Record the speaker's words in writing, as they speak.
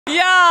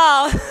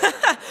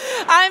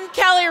I'm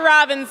Kelley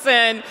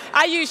Robinson.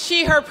 I use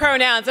she, her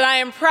pronouns, and I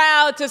am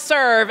proud to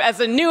serve as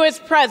the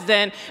newest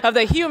president of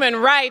the Human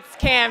Rights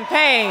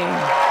Campaign.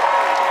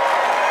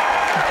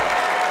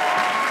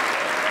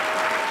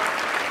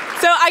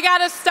 So I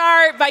gotta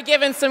start by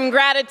giving some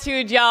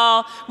gratitude,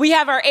 y'all. We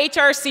have our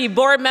HRC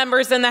board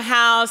members in the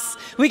house.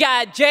 We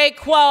got Jay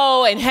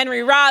Quo and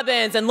Henry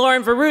Robbins and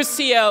Lauren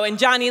Verusio and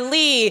Johnny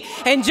Lee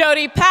and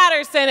Jody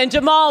Patterson and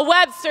Jamal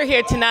Webster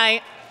here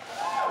tonight.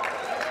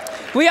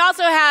 We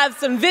also have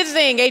some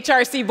visiting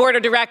HRC board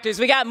of directors.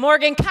 We got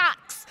Morgan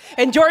Cox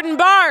and Jordan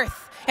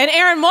Barth and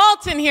Aaron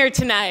Walton here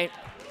tonight.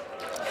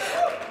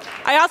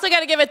 I also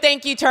got to give a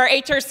thank you to our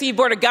HRC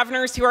Board of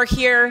Governors who are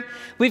here.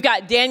 We've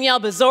got Danielle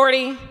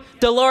Bazordi,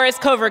 Dolores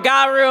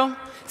Covergaru,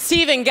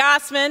 Stephen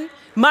Gossman,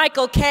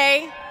 Michael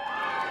Kay,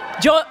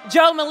 Joe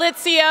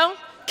Malizio,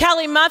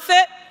 Kelly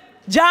Muffett,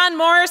 John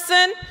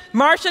Morrison,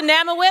 Marsha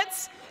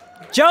Namowitz,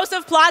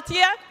 Joseph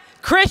Platia,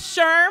 Chris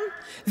Sherm,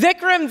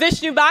 Vikram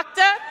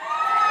Vishnubhakta,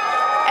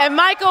 and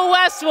Michael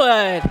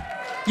Westwood.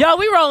 Yo,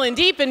 we rolling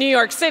deep in New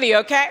York City,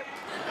 okay?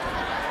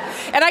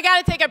 And I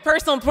gotta take a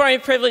personal point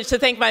of privilege to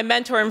thank my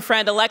mentor and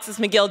friend, Alexis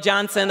McGill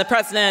Johnson, the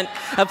president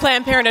of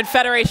Planned Parenthood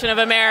Federation of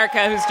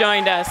America, who's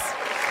joined us.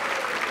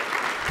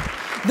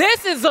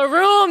 This is the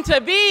room to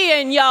be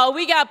in, y'all.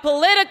 We got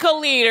political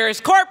leaders,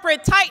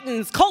 corporate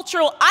titans,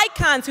 cultural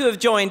icons who have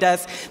joined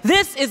us.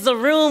 This is the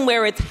room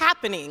where it's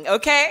happening,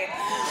 okay?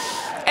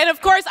 And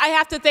of course, I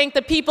have to thank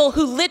the people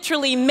who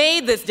literally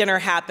made this dinner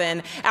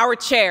happen, our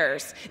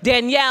chairs,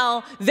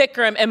 Danielle,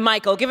 Vikram, and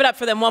Michael. Give it up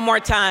for them one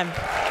more time.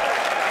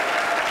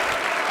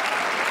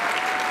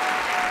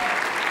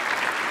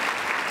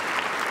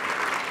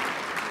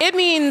 It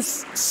means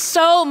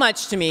so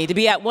much to me to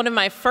be at one of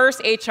my first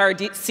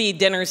HRC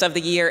dinners of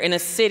the year in a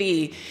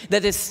city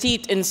that is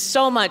steeped in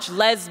so much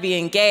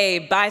lesbian,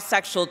 gay,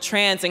 bisexual,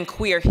 trans, and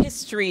queer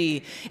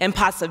history and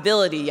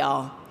possibility,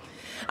 y'all.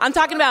 I'm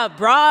talking about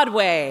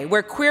Broadway,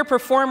 where queer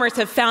performers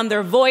have found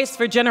their voice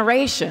for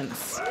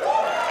generations.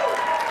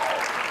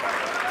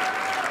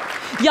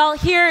 Y'all,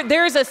 here,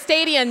 there's a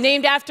stadium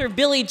named after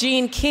Billie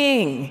Jean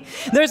King.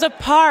 There's a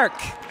park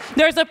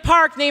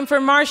named for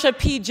Marsha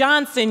P.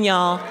 Johnson,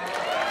 y'all.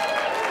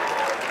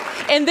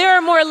 And there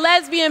are more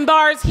lesbian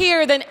bars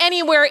here than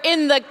anywhere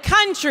in the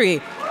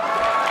country.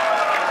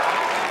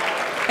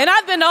 And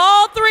I've been to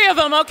all three of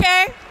them,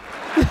 okay?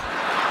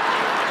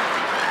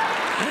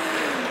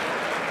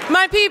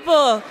 My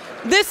people,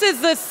 this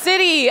is the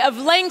city of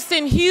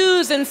Langston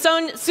Hughes and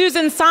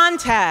Susan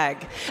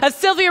Sontag, of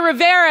Sylvia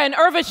Rivera and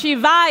Urvashi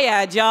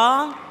Vayad,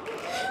 y'all.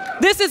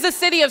 This is the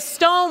city of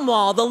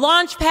Stonewall, the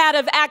launch pad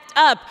of ACT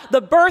UP,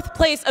 the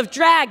birthplace of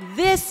drag.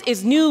 This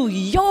is New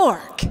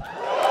York.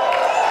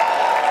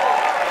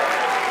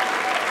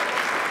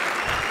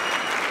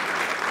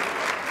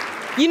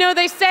 You know,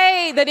 they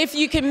say that if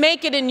you can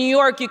make it in New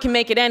York, you can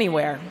make it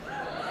anywhere.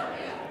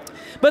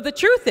 But the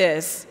truth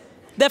is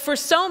that for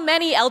so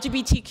many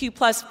LGBTQ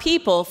plus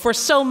people, for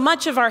so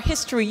much of our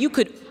history, you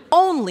could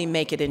only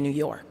make it in New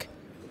York.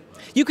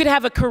 You could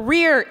have a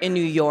career in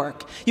New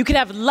York. You could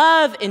have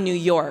love in New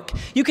York.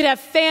 You could have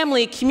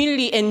family,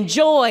 community, and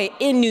joy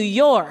in New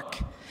York.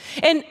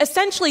 And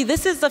essentially,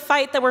 this is the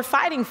fight that we're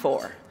fighting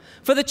for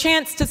the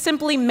chance to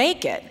simply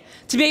make it.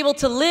 To be able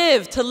to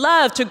live, to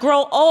love, to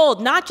grow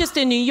old, not just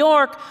in New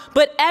York,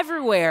 but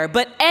everywhere,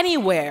 but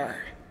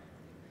anywhere.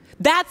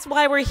 That's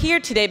why we're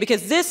here today,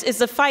 because this is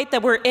the fight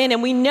that we're in,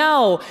 and we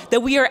know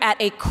that we are at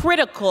a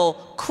critical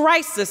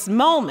crisis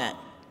moment.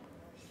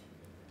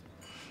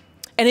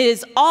 And it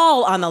is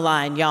all on the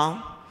line,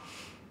 y'all.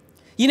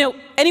 You know,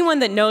 anyone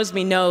that knows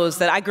me knows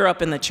that I grew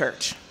up in the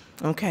church.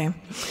 Okay.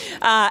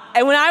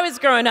 And when I was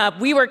growing up,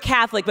 we were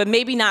Catholic, but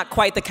maybe not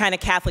quite the kind of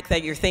Catholic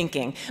that you're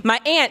thinking. My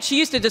aunt, she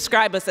used to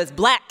describe us as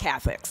black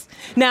Catholics.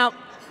 Now,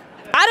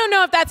 I don't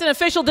know if that's an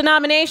official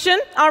denomination,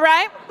 all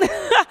right?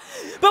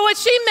 But what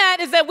she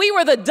meant is that we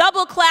were the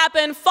double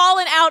clapping,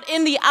 falling out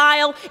in the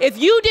aisle. If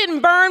you didn't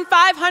burn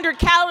 500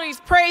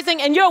 calories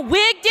praising and your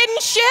wig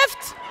didn't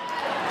shift,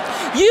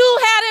 you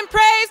hadn't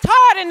praised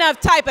hard enough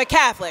type of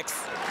Catholics.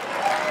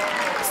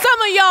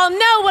 Some of y'all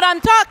know what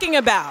I'm talking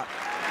about.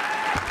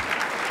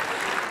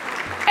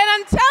 And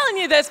I'm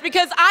telling you this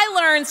because I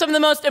learned some of the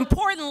most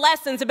important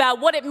lessons about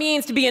what it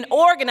means to be an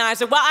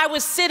organizer while I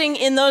was sitting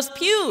in those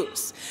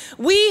pews.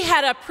 We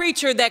had a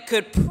preacher that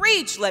could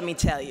preach, let me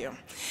tell you.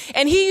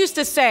 And he used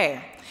to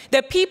say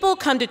that people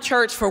come to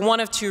church for one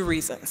of two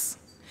reasons.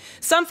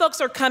 Some folks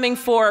are coming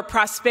for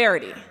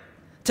prosperity,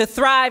 to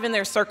thrive in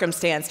their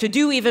circumstance, to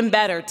do even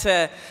better,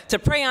 to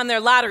prey on their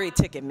lottery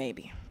ticket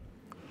maybe.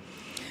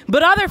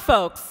 But other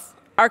folks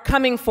are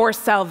coming for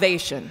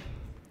salvation,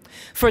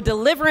 for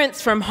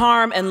deliverance from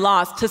harm and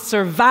loss, to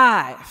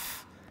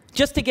survive,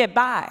 just to get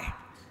by.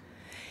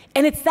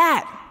 And it's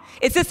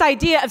this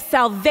idea of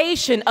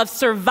salvation, of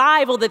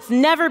survival that's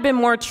never been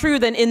more true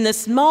than in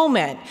this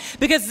moment.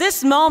 Because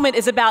this moment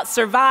is about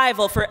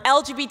survival for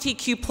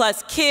LGBTQ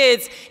plus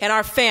kids and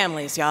our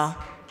families, y'all.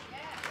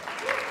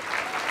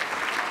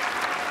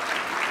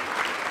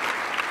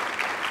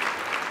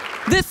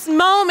 This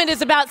moment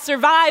is about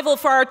survival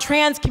for our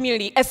trans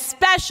community,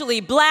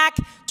 especially Black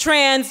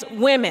trans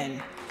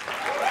women.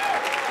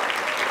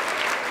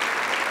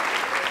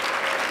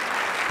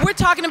 We're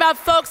talking about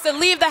folks that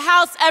leave the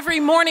house every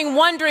morning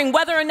wondering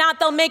whether or not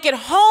they'll make it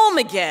home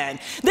again.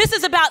 This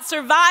is about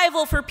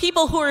survival for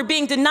people who are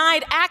being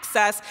denied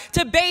access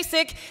to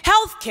basic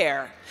health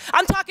care.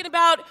 I'm talking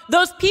about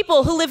those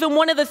people who live in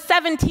one of the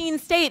 17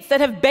 states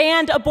that have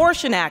banned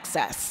abortion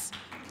access.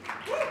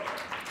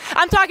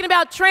 I'm talking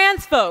about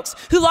trans folks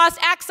who lost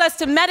access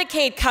to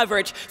Medicaid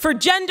coverage for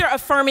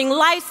gender-affirming,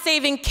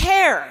 life-saving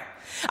care.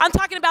 I'm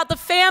talking about the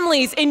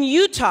families in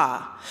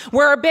Utah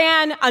where a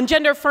ban on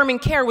gender-affirming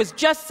care was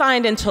just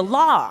signed into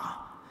law.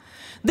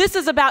 This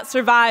is about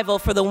survival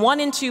for the 1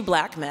 in 2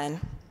 Black men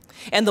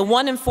and the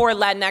 1 in 4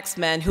 Latinx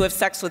men who have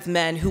sex with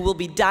men who will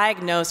be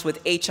diagnosed with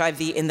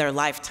HIV in their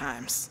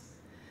lifetimes.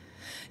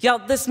 Y'all,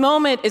 this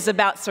moment is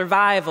about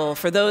survival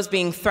for those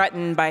being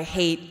threatened by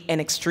hate and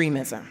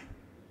extremism.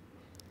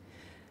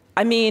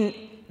 I mean,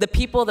 the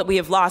people that we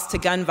have lost to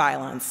gun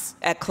violence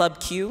at Club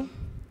Q,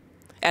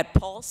 at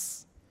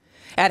Pulse,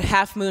 at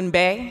Half Moon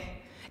Bay,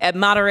 at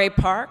Monterey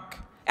Park,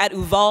 at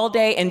Uvalde,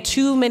 and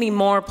too many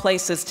more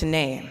places to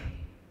name.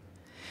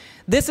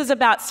 This is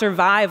about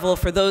survival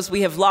for those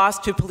we have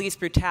lost to police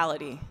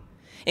brutality,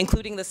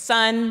 including the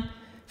son,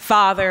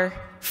 father,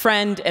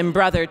 friend, and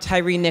brother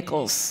Tyree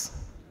Nichols.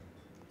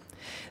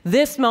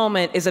 This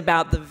moment is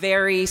about the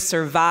very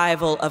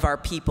survival of our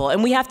people,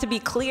 and we have to be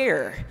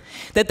clear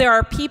that there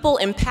are people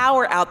in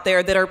power out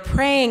there that are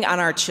preying on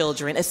our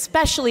children,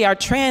 especially our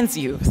trans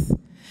youth.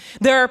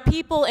 There are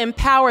people in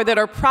power that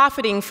are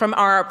profiting from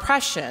our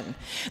oppression.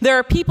 There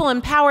are people in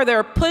power that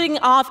are putting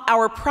off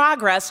our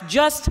progress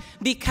just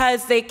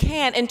because they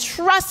can. And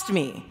trust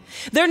me,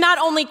 they're not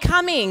only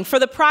coming for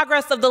the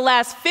progress of the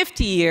last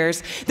 50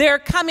 years, they're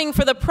coming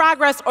for the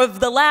progress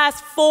of the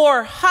last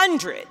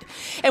 400.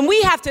 And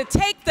we have to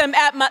take them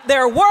at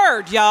their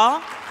word,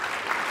 y'all.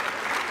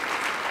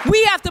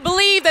 We have to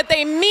believe that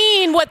they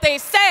mean what they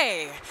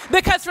say,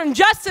 because from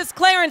Justice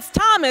Clarence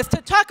Thomas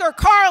to Tucker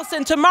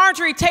Carlson to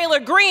Marjorie Taylor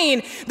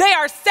Greene, they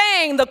are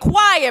saying the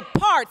quiet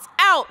parts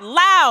out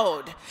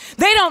loud.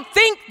 They don't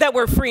think that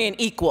we're free and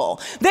equal.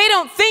 They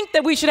don't think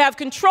that we should have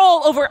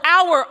control over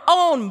our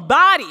own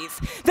bodies.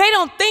 They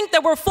don't think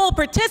that we're full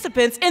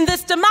participants in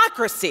this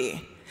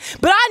democracy.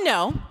 But I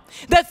know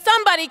that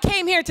somebody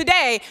came here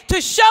today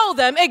to show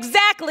them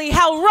exactly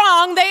how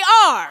wrong they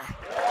are.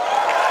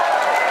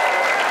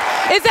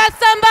 Is that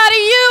somebody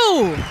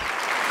you?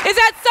 Is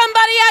that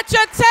somebody at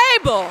your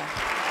table?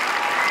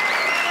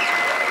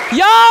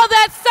 Y'all,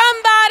 that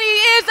somebody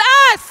is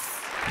us.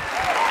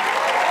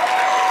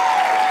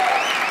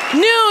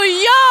 New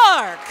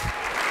York.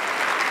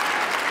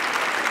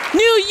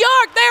 New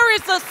York, there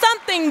is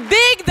something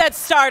big that's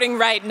starting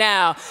right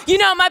now. You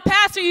know, my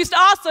pastor used to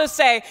also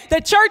say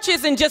that church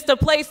isn't just a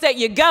place that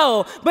you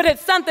go, but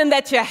it's something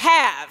that you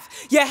have.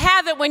 You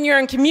have it when you're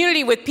in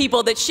community with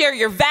people that share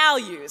your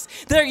values,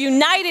 that are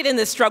united in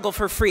the struggle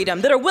for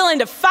freedom, that are willing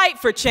to fight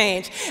for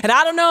change. And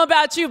I don't know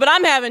about you, but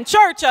I'm having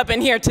church up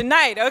in here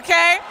tonight,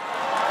 okay?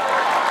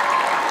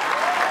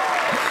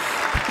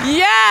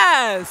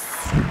 Yes.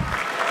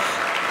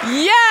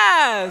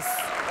 Yes.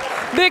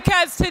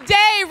 Because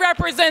today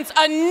represents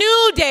a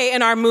new day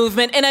in our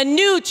movement and a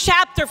new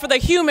chapter for the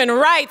Human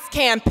Rights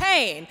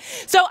Campaign.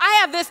 So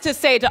I have this to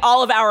say to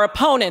all of our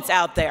opponents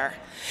out there.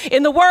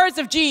 In the words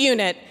of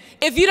G-Unit,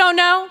 if you don't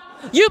know,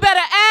 you better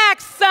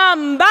ask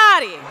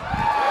somebody.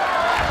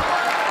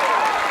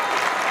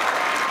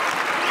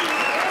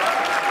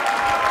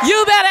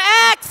 You better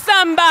ask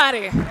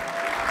somebody.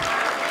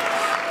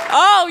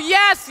 Oh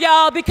yes,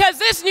 y'all, because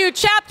this new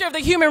chapter of the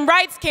Human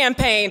Rights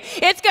Campaign,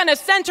 it's gonna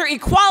center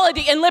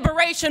equality and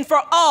liberation for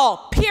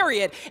all,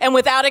 period, and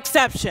without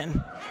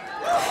exception.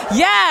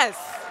 Yes.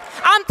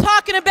 I'm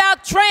talking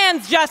about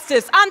trans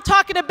justice. I'm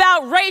talking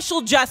about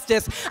racial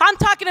justice. I'm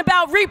talking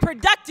about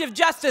reproductive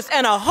justice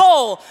and a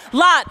whole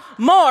lot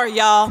more,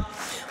 y'all.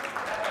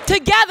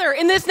 Together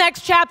in this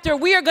next chapter,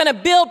 we are going to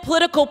build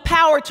political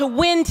power to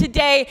win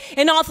today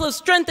and also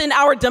strengthen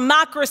our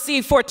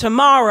democracy for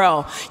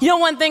tomorrow. You know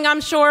one thing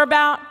I'm sure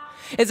about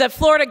is that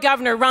Florida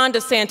Governor Ron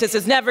DeSantis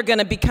is never going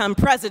to become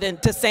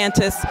President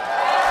DeSantis.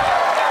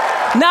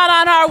 Not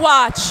on our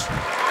watch.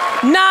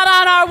 Not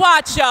on our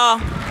watch, y'all.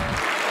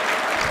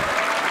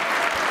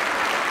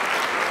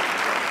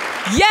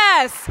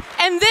 Yes,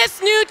 and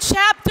this new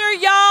chapter,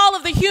 y'all,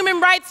 of the Human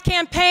Rights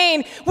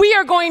Campaign, we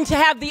are going to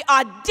have the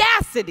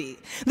audacity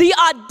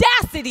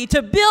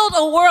to build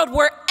a world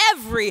where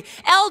every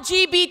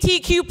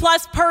LGBTQ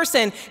plus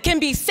person can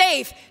be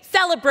safe,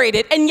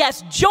 celebrated, and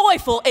yes,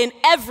 joyful in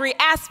every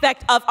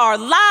aspect of our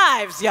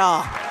lives,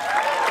 y'all.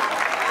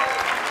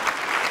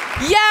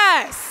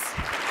 Yes.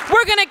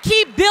 We're gonna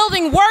keep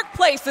building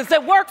workplaces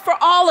that work for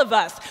all of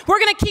us. We're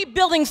gonna keep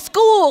building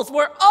schools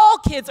where all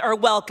kids are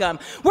welcome.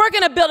 We're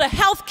gonna build a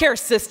healthcare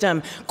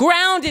system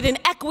grounded in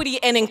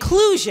equity and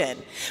inclusion.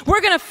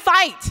 We're gonna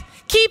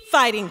keep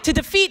fighting to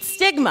defeat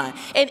stigma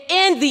and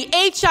end the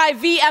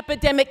HIV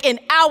epidemic in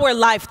our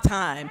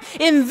lifetime,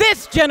 in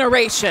this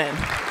generation.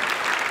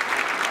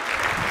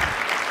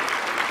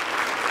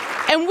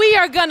 And we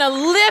are gonna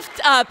lift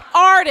up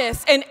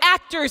artists and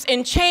actors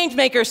and change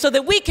makers so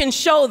that we can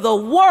show the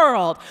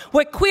world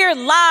what queer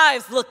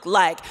lives look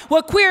like,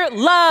 what queer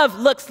love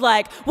looks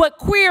like, what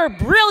queer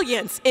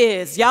brilliance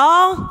is,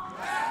 y'all.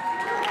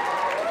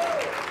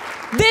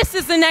 This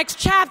is the next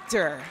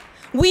chapter.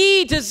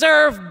 We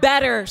deserve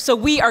better, so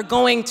we are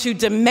going to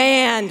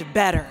demand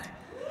better.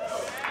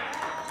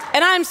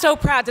 And I'm so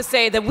proud to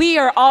say that we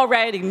are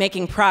already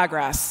making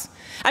progress.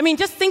 I mean,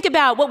 just think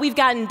about what we've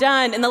gotten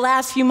done in the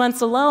last few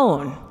months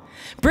alone.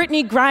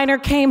 Brittany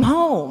Griner came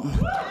home.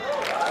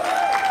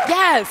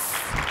 Yes.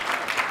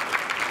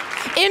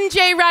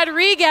 MJ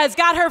Rodriguez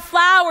got her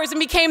flowers and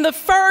became the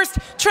first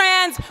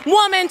trans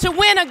woman to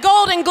win a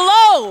Golden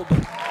Globe.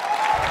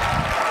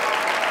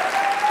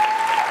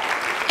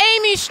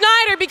 Amy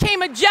Schneider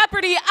became a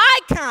Jeopardy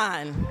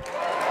icon.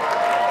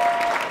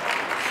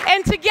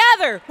 And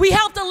together, we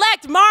helped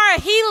elect Mara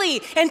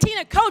Healey and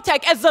Tina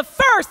Kotek as the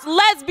first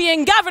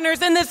lesbian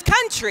governors in this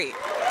country.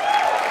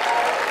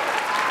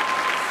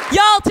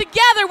 Y'all,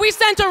 together, we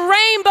sent a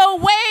rainbow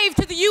wave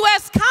to the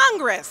US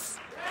Congress.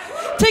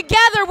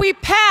 Together, we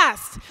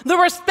passed the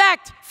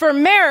Respect for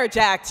Marriage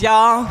Act,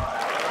 y'all.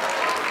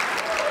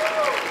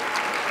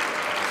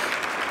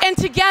 And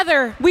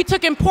together, we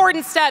took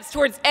important steps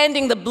towards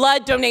ending the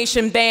blood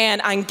donation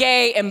ban on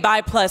gay and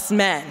bi+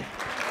 men.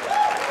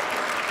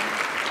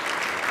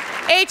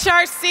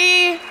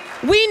 HRC,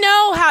 we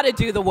know how to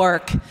do the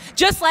work.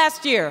 Just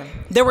last year,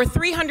 there were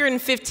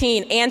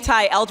 315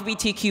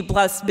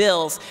 anti-LGBTQ+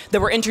 bills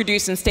that were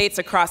introduced in states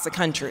across the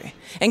country.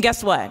 And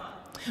guess what?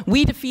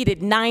 We defeated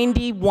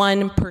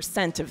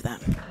 91% of them.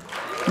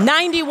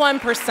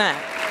 91%.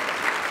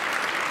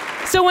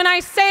 So when I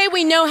say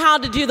we know how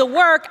to do the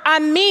work, I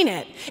mean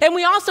it. And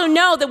we also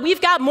know that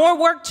we've got more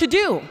work to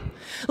do.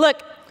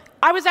 Look,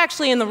 I was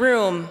actually in the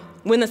room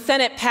when the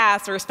Senate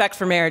passed the Respect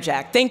for Marriage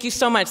Act. Thank you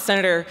so much,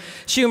 Senator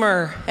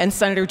Schumer and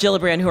Senator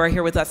Gillibrand, who are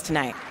here with us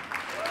tonight.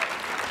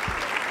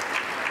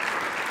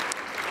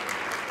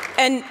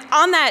 And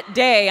on that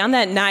day, on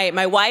that night,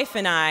 my wife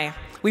and I,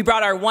 we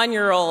brought our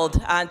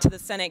 1-year-old to the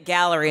Senate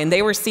gallery, and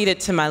they were seated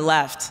to my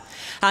left.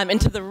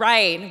 And to the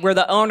right were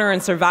the owner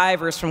and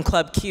survivors from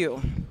Club Q.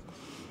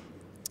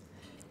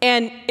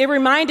 And it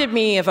reminded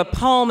me of a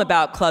poem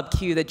about Club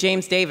Q that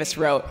James Davis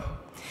wrote.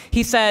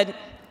 He said,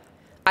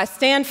 "I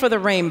stand for the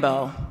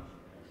rainbow,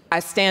 I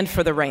stand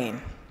for the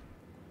rain."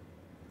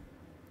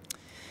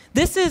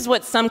 This is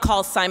what some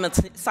call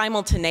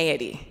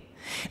simultaneity.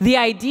 The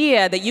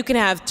idea that you can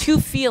have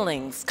two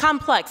feelings,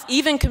 complex,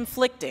 even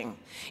conflicting,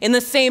 in the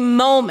same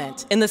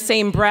moment, in the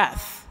same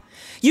breath.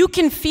 You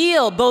can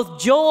feel both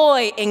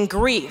joy and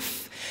grief.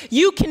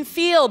 You can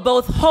feel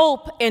both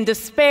hope and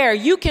despair.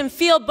 You can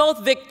feel both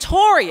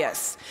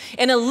victorious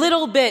and a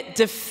little bit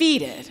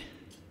defeated.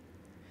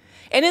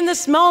 And in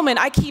this moment,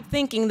 I keep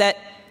thinking that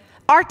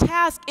our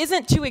task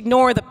isn't to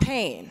ignore the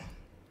pain.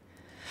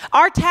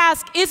 Our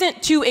task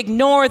isn't to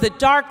ignore the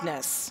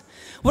darkness.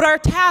 What our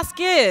task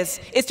is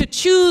to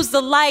choose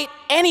the light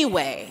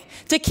anyway,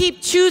 to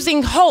keep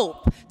choosing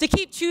hope, to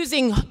keep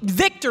choosing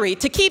victory,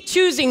 to keep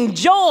choosing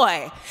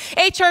joy.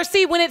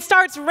 HRC, when it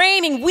starts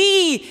raining,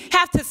 we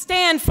have to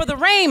stand for the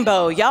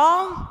rainbow,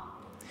 y'all.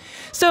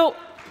 So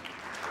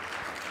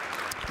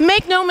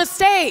make no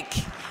mistake,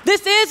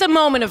 this is a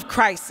moment of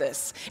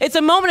crisis. It's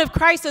a moment of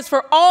crisis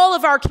for all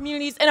of our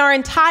communities in our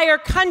entire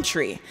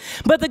country.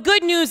 But the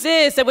good news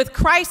is that with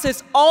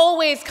crisis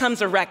always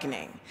comes a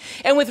reckoning.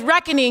 And with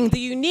reckoning, the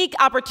unique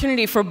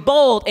opportunity for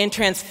bold and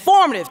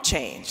transformative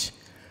change.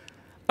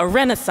 A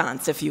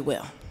renaissance, if you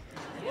will.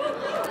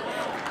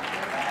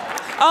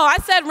 Oh, I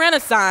said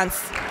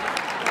renaissance.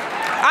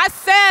 I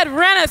said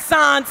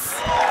renaissance.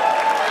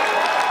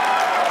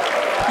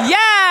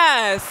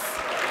 Yes.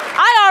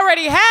 I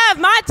already have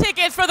my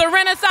tickets for the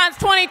Renaissance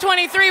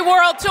 2023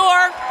 World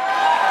Tour,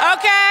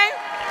 okay?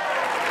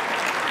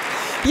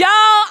 Y'all,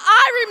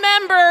 I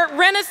remember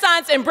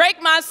Renaissance and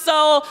Break My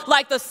Soul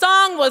like the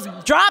song was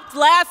dropped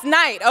last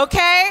night,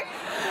 okay?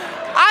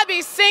 I'd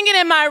be singing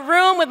in my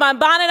room with my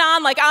bonnet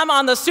on like I'm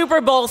on the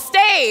Super Bowl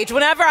stage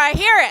whenever I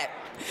hear it.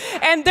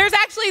 And there's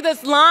actually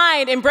this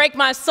line in Break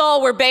My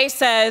Soul where Bass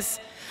says,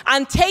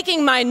 "I'm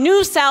taking my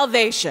new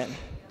salvation.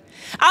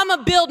 I'm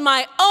gonna build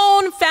my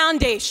own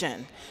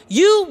foundation.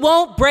 You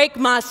won't break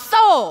my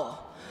soul."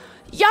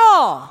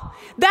 Y'all,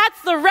 that's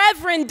the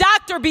Reverend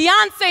Dr.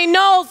 Beyonce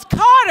Knowles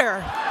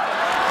Carter.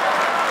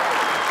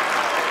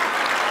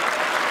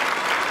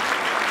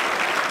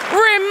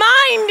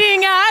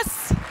 Reminding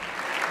us,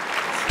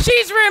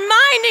 she's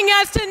reminding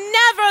us to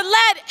never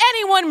let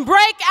anyone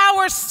break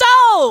our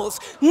souls.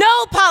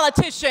 No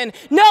politician,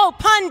 no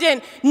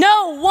pundit,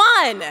 no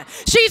one.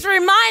 She's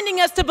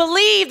reminding us to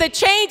believe that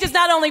change is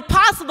not only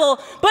possible,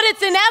 but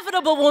it's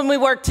inevitable when we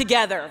work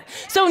together.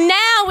 So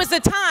now is the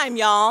time,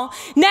 y'all.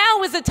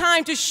 Now is the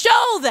time to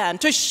show them,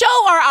 to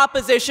show our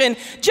opposition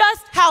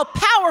just how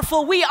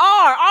powerful we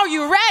are. Are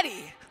you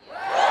ready?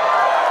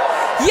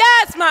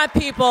 Yes, my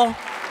people.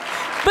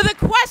 But the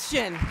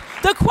question,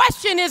 The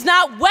question is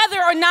not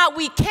whether or not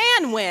we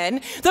can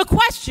win. The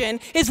question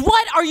is,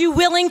 what are you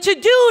willing to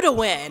do to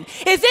win?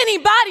 Is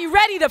anybody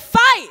ready to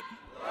fight?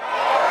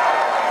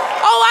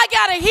 Oh, I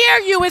gotta hear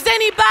you. Is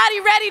anybody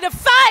ready to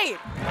fight?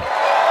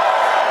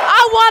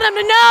 I want them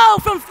to know,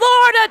 from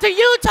Florida to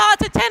Utah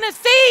to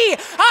Tennessee,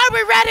 are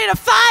we ready to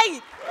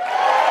fight?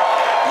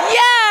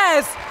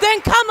 Yes,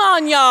 then come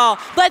on, y'all.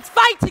 Let's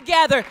fight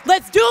together.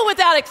 Let's do it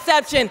without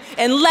exception,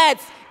 and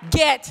let's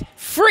get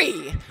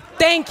free.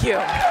 Thank you.